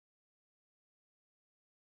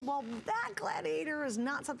well, that gladiator is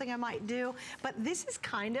not something I might do, but this is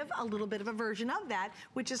kind of a little bit of a version of that,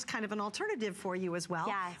 which is kind of an alternative for you as well.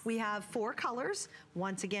 Yes. We have 4 colors.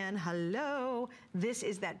 Once again, hello. This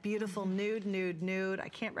is that beautiful nude, nude, nude. I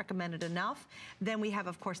can't recommend it enough. Then we have,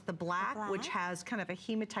 of course, the black, which has kind of a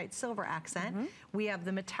hematite silver accent. We have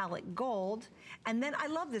the metallic gold. And then I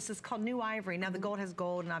love this. It's called New Ivory. Now, the gold has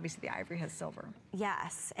gold, and obviously the ivory has silver.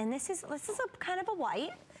 Yes, and this is a kind of a white.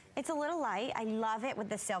 It's a little light. I love it with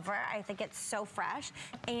the silver. I think it's so fresh.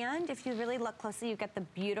 And if you really look closely, you get the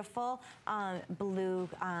beautiful blue,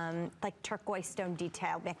 like turquoise stone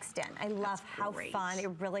detail mixed in. I love how fun. It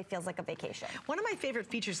really feels like a vacation. One of my favorite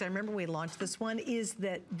features, I remember we launched this one, is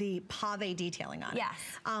the pave detailing on it.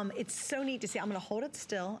 Yes. It's so neat to see. I'm gonna hold it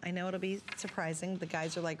still. I know it'll be surprising. The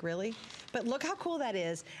guys are like, really? But look how cool that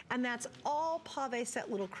is. And that's all pave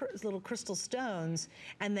set little crystal stones.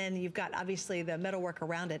 And then you've got, obviously, the metalwork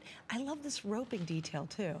around it. I love this roping detail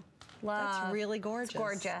too. That's really gorgeous. It's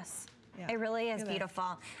gorgeous. Yeah. It really is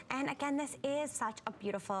beautiful. And again, this is such a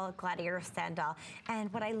beautiful gladiator sandal.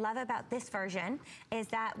 And what I love about this version is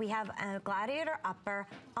that we have a gladiator upper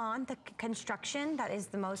on the construction that is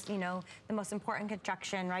the most, you know, the most important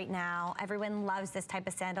construction right now. Everyone loves this type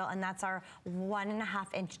of sandal, and that's our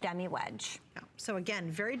 1.5-inch DemiWedge. Yeah. So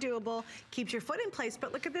again, very doable, keeps your foot in place,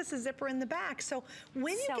 but look at this, a zipper in the back. So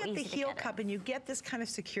when you get the heel cup and you get this kind of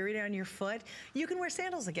security on your foot, you can wear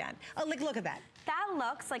sandals again. Oh, look at that. That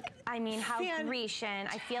looks like, I mean, how Grecian.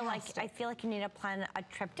 I feel like you need to plan a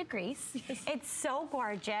trip to Greece. Yes. It's so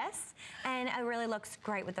gorgeous, and it really looks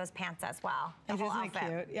great with those pants as well. Isn't it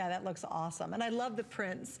cute? Yeah, that looks awesome. And I love the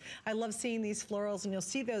prints. I love seeing these florals, and you'll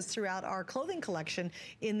see those throughout our clothing collection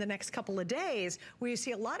in the next couple of days, where you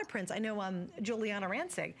see a lot of prints. I know Juliana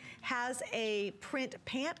Rancic has a print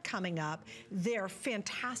pant coming up. They're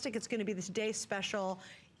fantastic. It's going to be this day special.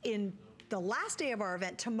 In the last day of our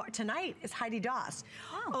event, tonight, is Heidi Daus.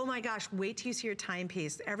 Oh my gosh, wait till you see your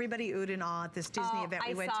timepiece. Everybody oohed and awed at this Disney event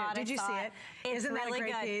we went to. Did you see it? Isn't that a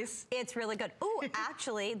great piece? It's really good. Ooh,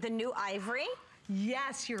 actually, the new ivory.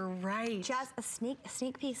 Yes, you're right. Just a sneak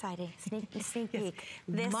peek, Heidi. Sneak peek.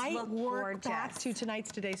 This might work gorgeous. Back to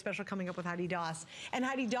tonight's Today Special coming up with Heidi Daus. And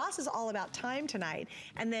Heidi Daus is all about time tonight.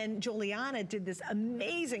 And then Juliana did this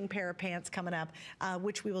amazing pair of pants coming up,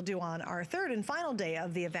 which we will do on our 3rd and final day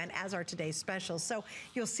of the event as our Today's Special. So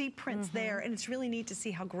you'll see prints there, and it's really neat to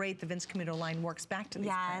see how great the Vince Camuto line works back to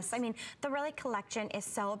these prints. I mean, the really collection is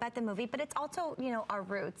so about the movie, but it's also, you know, our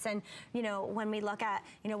roots. And, you know, when we look at,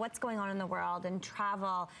 you know, what's going on in the world and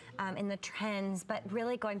travel, in the trends, but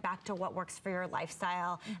really going back to what works for your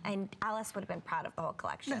lifestyle. And Alice would have been proud of the whole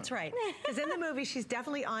collection. That's right. Because in the movie, she's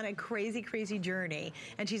definitely on a crazy, crazy journey.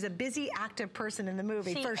 And she's a busy, active person in the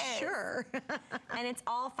movie, for sure. And it's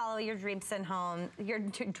all follow your dreams and home, your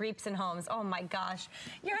dreams and homes. Oh my gosh,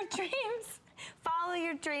 your dreams. Follow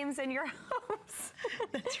your dreams and your hopes.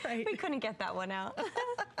 That's right. We couldn't get that one out.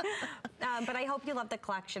 But I hope you love the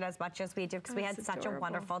collection as much as we do, because we had such a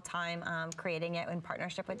wonderful time creating it in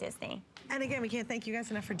partnership with Disney. And again, we can't thank you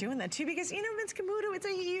guys enough for doing that too, because, you know, Vince Camuto, it's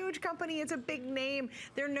a huge company. It's a big name.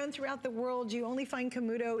 They're known throughout the world. You only find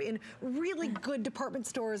Camuto in really good department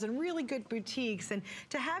stores and really good boutiques. And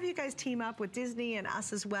to have you guys team up with Disney and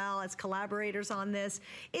us as well as collaborators on this,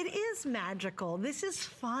 it is magical. This is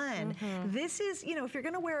fun. This is, you know, if you're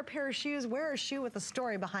going to wear a pair of shoes, wear a shoe with a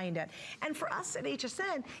story behind it. And for us at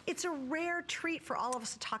HSN, it's a rare treat for all of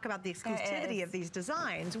us to talk about the exclusivity of these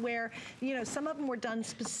designs, where, you know, some of them were done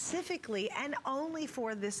specifically and only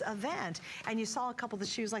for this event. And you saw a couple of the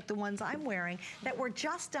shoes, like the ones I'm wearing, that were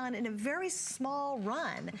just done in a very small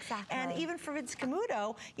run. Exactly. And even for Vince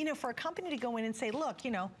Camuto, you know, for a company to go in and say, look,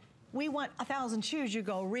 you know, we want 1,000 shoes, you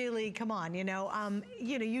go, really, come on, you know,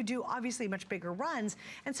 you do obviously much bigger runs.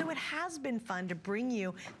 And so it has been fun to bring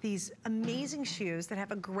you these amazing shoes that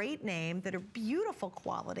have a great name, that are beautiful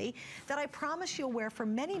quality, that I promise you'll wear for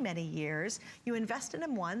many, many years. You invest in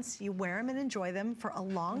them once, you wear them and enjoy them for a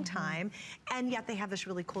long time, and yet they have this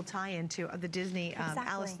really cool tie-in to the Disney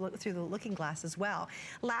Alice Through the Looking Glass as well.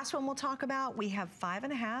 Last one we'll talk about, we have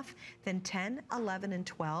 5.5, then 10, 11, and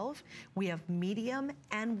 12. We have medium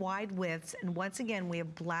and wide widths, and once again we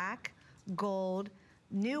have black, gold,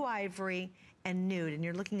 new ivory, and nude, and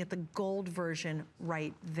you're looking at the gold version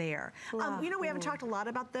right there. You know, we haven't talked a lot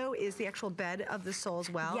about, though, is the actual bed of the sole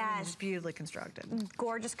as well. Yes. It's beautifully constructed.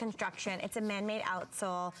 Gorgeous construction. It's a man-made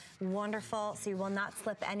outsole. Wonderful, so you will not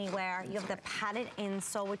slip anywhere. You have the padded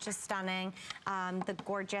insole, which is stunning. The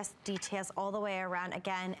gorgeous details all the way around.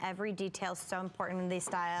 Again, every detail is so important in these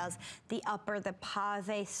styles. The upper, the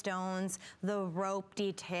pave stones, the rope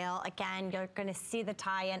detail. Again, you're gonna see the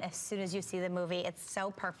tie-in as soon as you see the movie. It's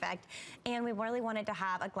so perfect. And we we really wanted to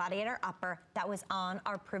have a gladiator upper that was on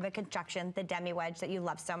our proven construction, the DemiWedge that you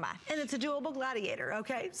love so much. And it's a doable gladiator,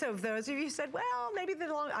 okay? So if those of you said, well, maybe the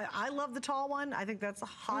long, I love the tall one. I think that's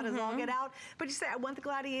hot as all get out. But you say, I want the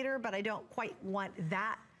gladiator, but I don't quite want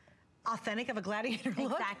that authentic of a gladiator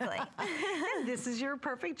look. Exactly. And this is your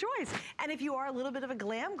perfect choice. And if you are a little bit of a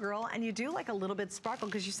glam girl and you do like a little bit sparkle,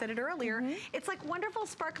 because you said it earlier, it's like wonderful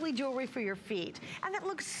sparkly jewelry for your feet. And that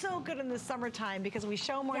looks so good in the summertime because we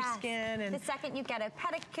show more skin. And the second you get a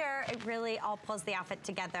pedicure, it really all pulls the outfit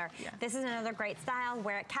together. Yeah. This is another great style.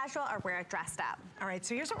 Wear it casual or wear it dressed up. All right,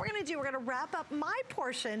 so here's what we're gonna do. We're gonna wrap up my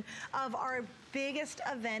portion of our biggest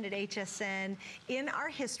event at HSN in our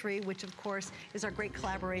history, which of course is our great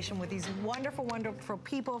collaboration with these wonderful, wonderful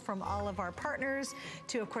people from all of our partners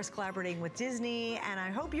to, of course, collaborating with Disney. And I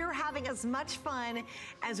hope you're having as much fun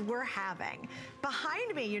as we're having.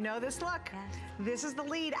 Behind me, you know this look. Yes. This is the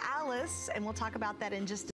lead, Alice, and we'll talk about that in just a